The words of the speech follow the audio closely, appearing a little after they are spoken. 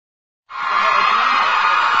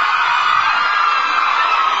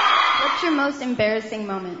What's your most embarrassing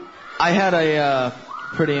moment? I had a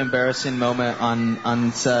pretty embarrassing moment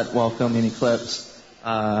on set while filming Eclipse.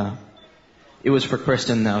 It was for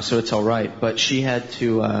Kristen, though, so it's all right. But she had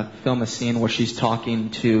to film a scene where she's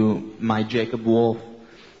talking to my Jacob Wolf.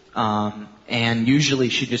 And usually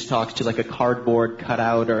she just talks to like a cardboard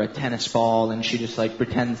cutout or a tennis ball, and she just like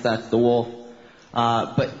pretends that's the wolf.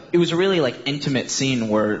 But it was a really like intimate scene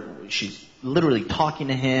where she's literally talking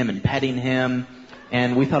to him and petting him,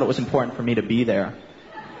 and we thought it was important for me to be there.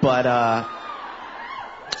 But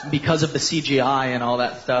because of the CGI and all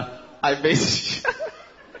that stuff, I basically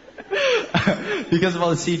because of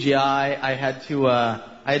all the CGI, I had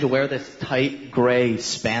to wear this tight gray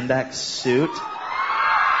spandex suit.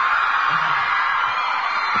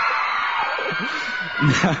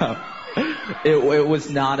 No, it was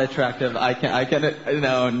not attractive.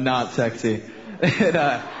 No, not sexy.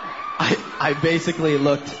 I basically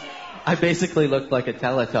looked like a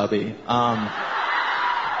Teletubby.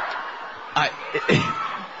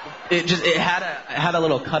 It had a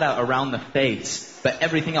little cutout around the face, but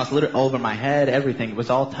everything else, literally over my head, everything, it was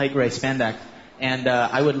all tight gray spandex. And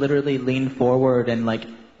I would literally lean forward and like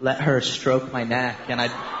let her stroke my neck, and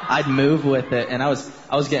I'd move with it, and I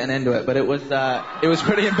was getting into it, but it was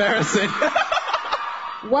pretty embarrassing.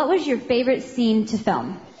 What was your favorite scene to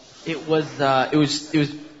film? It was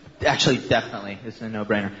actually definitely, this is a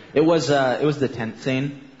no-brainer. It was the tent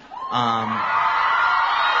scene.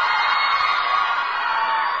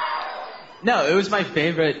 No, it was my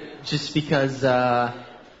favorite just because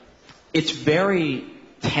it's very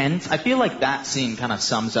tense. I feel like that scene kind of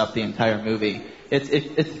sums up the entire movie. It's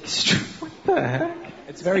what the heck?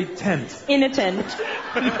 It's very tense. In a tent.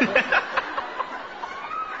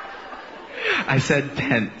 I said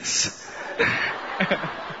tense.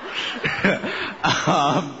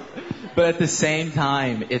 But at the same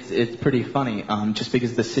time, it's pretty funny, just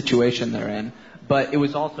because of the situation they're in. But it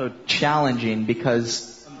was also challenging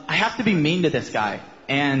because I have to be mean to this guy,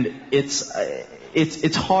 and it's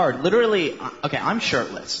hard. Literally, okay, I'm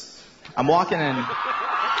shirtless. I'm walking in.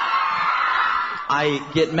 I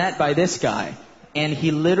get met by this guy, and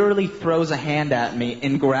he literally throws a hand at me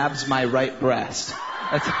and grabs my right breast.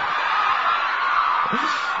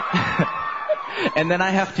 And then I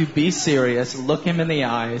have to be serious, look him in the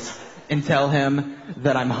eyes, and tell him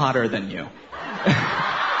that I'm hotter than you.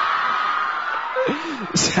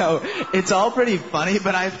 So it's all pretty funny,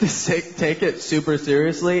 but I have to take it super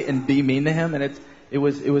seriously and be mean to him, and it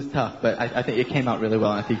was tough, but I think it came out really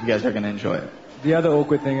well, and I think you guys are going to enjoy it. The other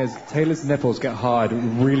awkward thing is Taylor's nipples get hard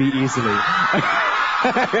really easily.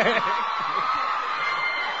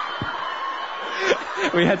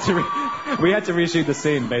 We had to reshoot the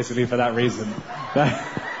scene basically for that reason.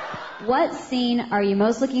 What scene are you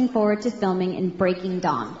most looking forward to filming in Breaking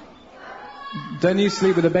Dawn? Don't you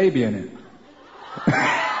sleep with a baby in it? Wait,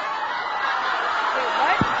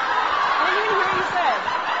 what? I didn't even hear what you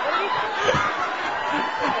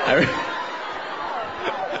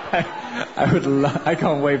said. I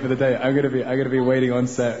can't wait for the day. I'm gonna be waiting on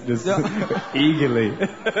set just eagerly.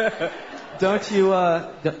 Don't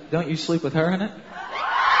you sleep with her in it?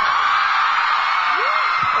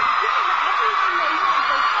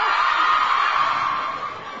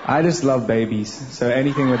 I just love babies, so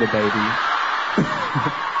anything with a baby.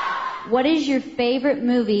 What is your favorite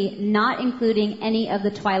movie, not including any of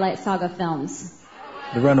the Twilight Saga films?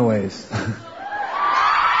 The Runaways.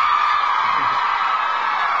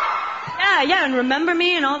 Yeah, and Remember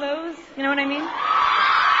Me and all those. You know what I mean?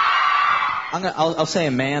 I'll say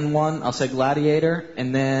a man one. I'll say Gladiator,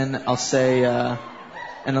 and then I'll say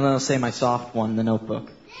my soft one, The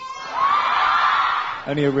Notebook.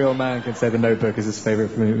 Only a real man can say The Notebook is his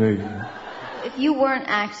favorite movie. If you weren't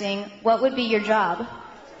acting, what would be your job?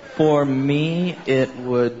 For me, it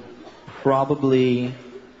would probably...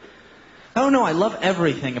 I don't know, I love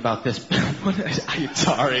everything about this. I'm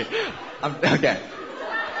sorry. Okay.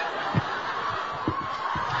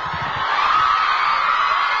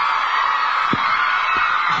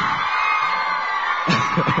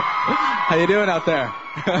 How you doing out there?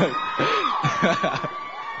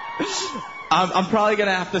 I'm probably going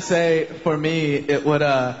to have to say, for me, it would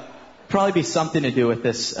probably be something to do with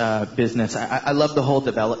this business. I love the whole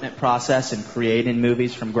development process and creating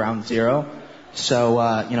movies from ground zero. So,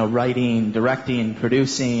 writing, directing,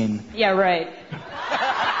 producing. Yeah, right.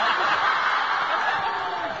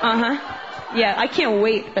 Uh-huh. Yeah, I can't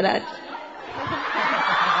wait for that.